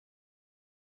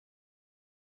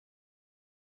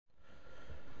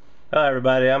Hello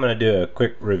everybody, I'm going to do a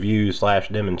quick review slash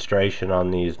demonstration on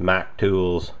these Mac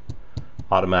Tools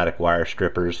automatic wire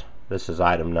strippers. This is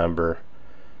item number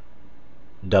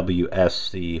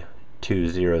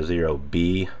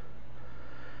WSC200B.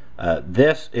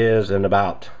 This is in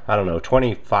about, I don't know,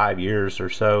 25 years or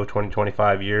so,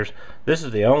 25 years. This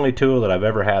is the only tool that I've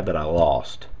ever had that I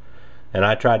lost. And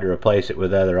I tried to replace it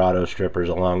with other auto strippers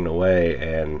along the way,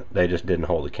 and they just didn't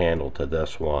hold a candle to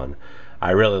this one. I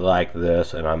really like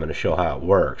this, and I'm going to show how it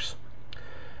works.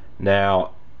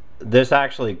 Now, this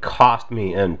actually cost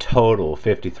me in total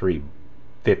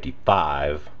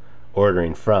 $53.55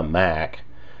 ordering from Mac.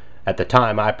 At the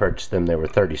time I purchased them, they were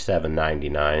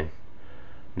 $37.99.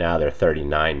 Now they're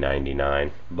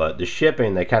 $39.99. But the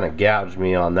shipping, they kind of gouged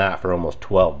me on that for almost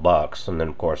 12 bucks, and then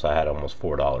of course I had almost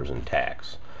 $4 in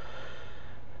tax.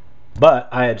 But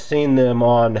I had seen them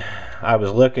on, I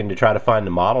was looking to try to find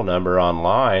the model number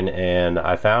online, and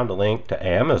I found a link to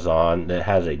Amazon that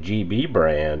has a GB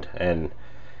brand, and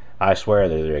I swear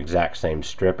they're the exact same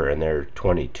stripper, and they're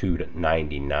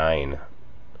 $22.99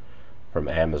 from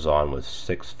Amazon with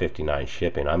 $6.59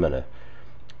 shipping. I'm going to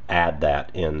add that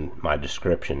in my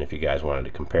description if you guys wanted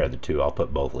to compare the two. I'll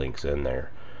put both links in there,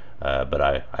 but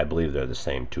I believe they're the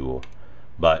same tool.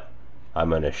 But I'm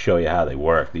going to show you how they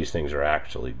work. These things are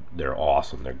actually, they're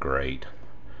awesome. They're great.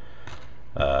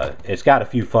 It's got a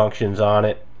few functions on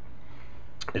it.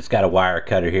 It's got a wire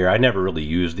cutter here. I never really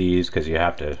use these because you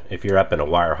have to, if you're up in a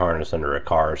wire harness under a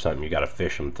car or something, you got to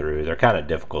fish them through. They're kind of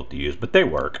difficult to use, but they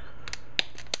work.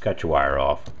 Cut your wire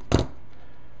off.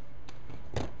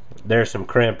 There's some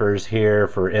crimpers here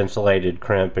for insulated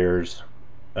crimpers,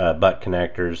 butt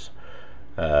connectors,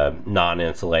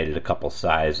 non-insulated, a couple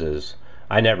sizes.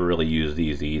 I never really use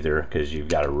these either because you've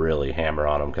got to really hammer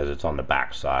on them because it's on the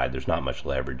back side. There's not much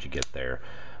leverage you get there.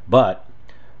 But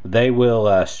they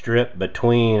will strip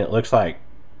between, it looks like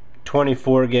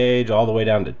 24 gauge all the way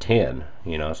down to 10.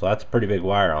 You know, so that's a pretty big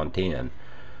wire on 10.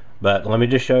 But let me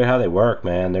just show you how they work,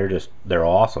 man. They're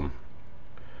awesome.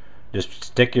 Just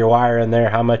stick your wire in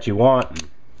there how much you want.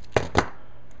 And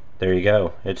there you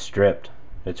go. It's stripped.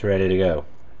 It's ready to go.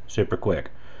 Super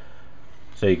quick.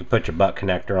 So you can put your butt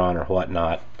connector on or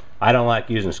whatnot. I don't like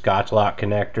using Scotch lock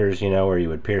connectors, you know, where you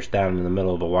would pierce down in the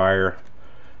middle of a wire.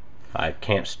 I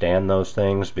can't stand those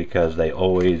things because they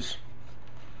always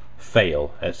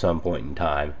fail at some point in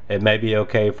time. It may be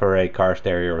okay for a car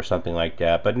stereo or something like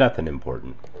that, but nothing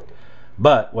important.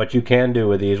 But what you can do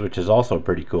with these, which is also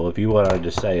pretty cool, if you wanted to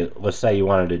say, let's say you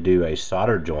wanted to do a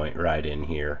solder joint right in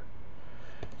here,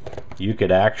 you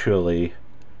could actually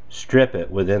strip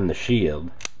it within the shield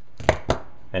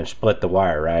and split the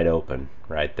wire right open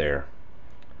right there.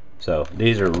 So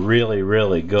these are really,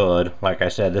 really good. Like I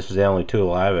said, this is the only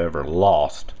tool I've ever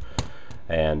lost,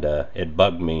 and it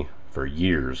bugged me for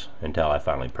years until I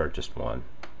finally purchased one.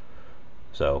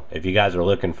 So if you guys are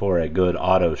looking for a good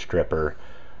auto stripper,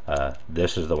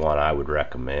 this is the one I would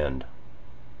recommend.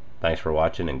 Thanks for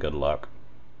watching and good luck.